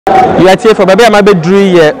You are here for baby am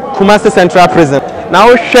bedru Kumasi Central Prison.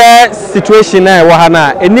 Now share situation na wa ha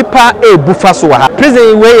na enipa ebufa so wa ha.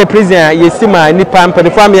 Prison we ye prison yesima enipa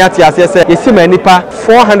mpanifo am yati ase se yesima enipa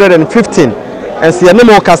 415. Enso ye no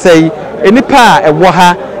mo ka say enipa e wo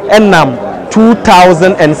ha enam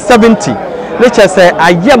 2070. Nature say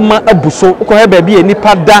ayema abuso ko he baby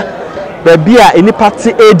enipa da baby a enipa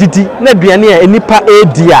te edidi na duane a enipa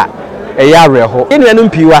edi a eyare ho. Enuanum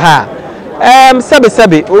pi wa ha.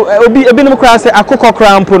 Sebe obi ebinom kra se akokọ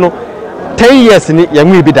kra mpo no 10 years ni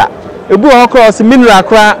yanwe bi da ebu ho kra se mineral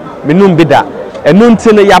kra minum bi da enu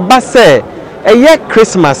nti no yaba se eye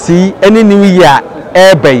Christmas yi eni new year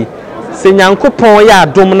ebey se nyankopon ya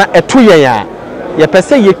adom na eto yen a ye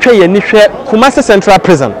pese ye twa ye ni hwe Kumasi Central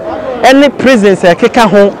Prison eni prison se keka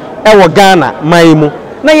ho ewo Ghana maimu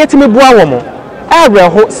na yetimi bua wo mo awre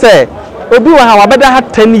ho se obi wa ha wabeda ha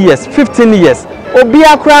 10 years 15 years obi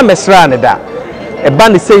akra mesra ne da eba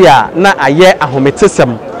ne se ya na aye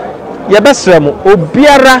ahometesem ye besrem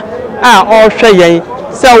obiara a ohwe yen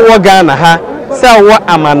se wo Ghana ha se wo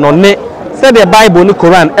amanone se the Bible ni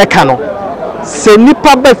Quran eka no se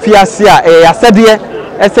nipa ba fiase a yasede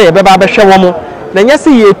se ye beba behwe wo mo na nya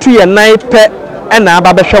se ye tu ye nan pe na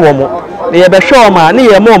aba behwe wo mo na ye behwe wo ma na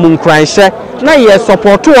ye mo mu nkranhye na ye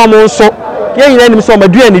support wo mo nso ye nyina nim so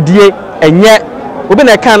madua ne die enye obi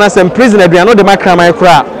na kan na sem prison aduano de makraman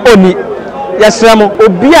kra oni yesramo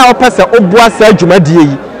obi a opese obua sa adwumadie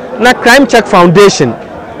yi na Crime Check Foundation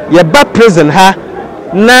ye ba prison ha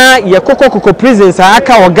na ye kokokoko prisons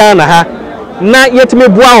aka wo Ghana ha na yetime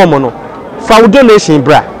bua wo mo no fa donation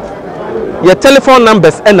bra ye telephone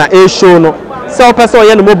numbers na e show no se opese o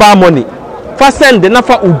ye no mobile money fa send na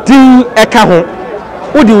fa udin eka ho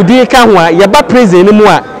udin ka ho a ye ba prison ni mu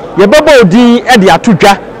a ye baba udin e de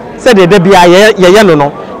atodwa se de bia ye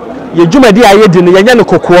no ye dwumadi aye di no ye no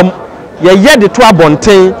kokoom ye de to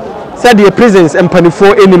abonten se de prisons empanifo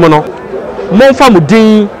enimo no momfa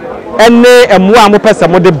mudin ene emwa mo pese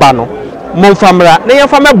mo de ba no momfa mra na ye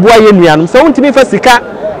fa meboa ye nuanom se wontimi fa sika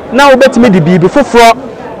na obetimi de bibi foforo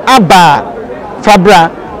aba fabra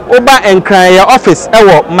oba enkran ye office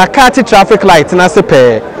ewo Makati traffic light na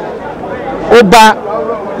sepe oba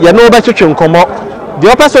ye no oba twetwe nkomo de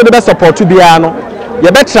opese de be support bia no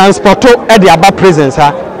ye be transporto e de aba prisons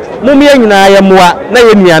ha mum ye nyina ye moa na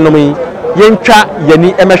ye nuanom yi ye ntwa ye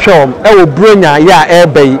ni emehwom e wo bronya ye a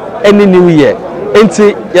ebey eni new year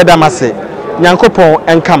enti ye damase nyankopon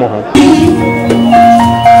enka mo ho.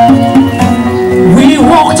 We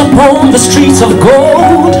walked upon the streets of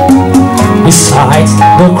gold beside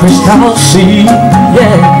the crystal sea,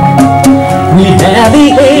 yeah. We had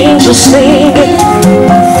the angels singing,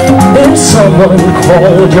 then someone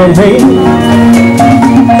called your name.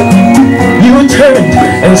 You turned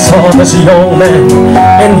and saw this young man,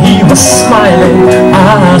 and he was smiling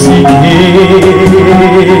as he came.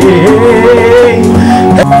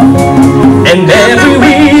 And every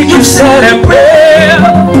week you said a prayer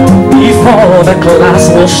before the class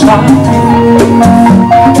will start.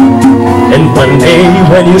 And one day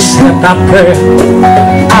when you said that prayer,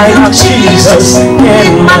 I got Jesus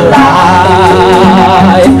in my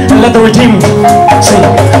life. And let the redeemed sing.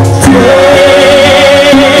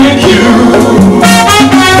 Thank you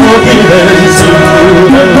for giving to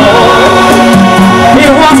the Lord.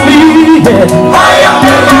 It was me that I am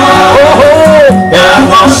the Lord. Oh, that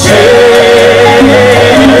was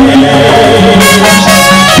changed.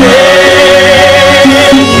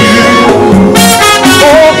 Thank you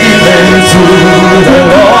for giving to the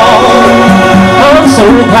Lord. I'm so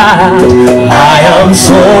glad, I am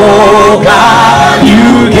so glad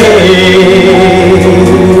you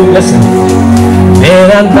gave. Listen. Then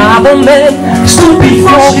another man stood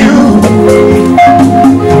before you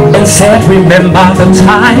and said, remember the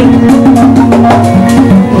time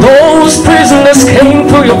those prisoners came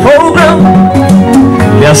to your program.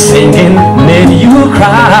 Their singing made you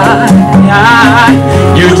cry.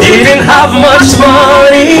 You didn't have much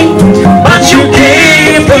money, but you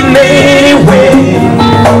gave them anyway.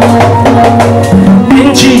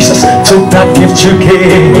 And Jesus took that gift you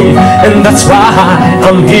gave, and that's why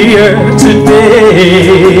I'm here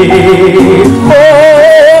today.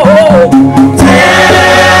 Oh,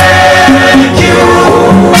 thank you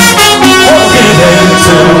for giving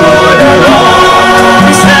to the Lord.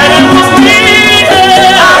 He said it was me, I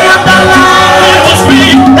am the Lord. It was me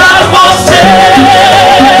that was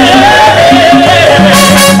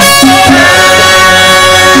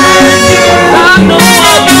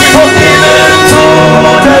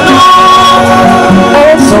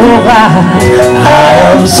I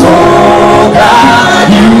am so glad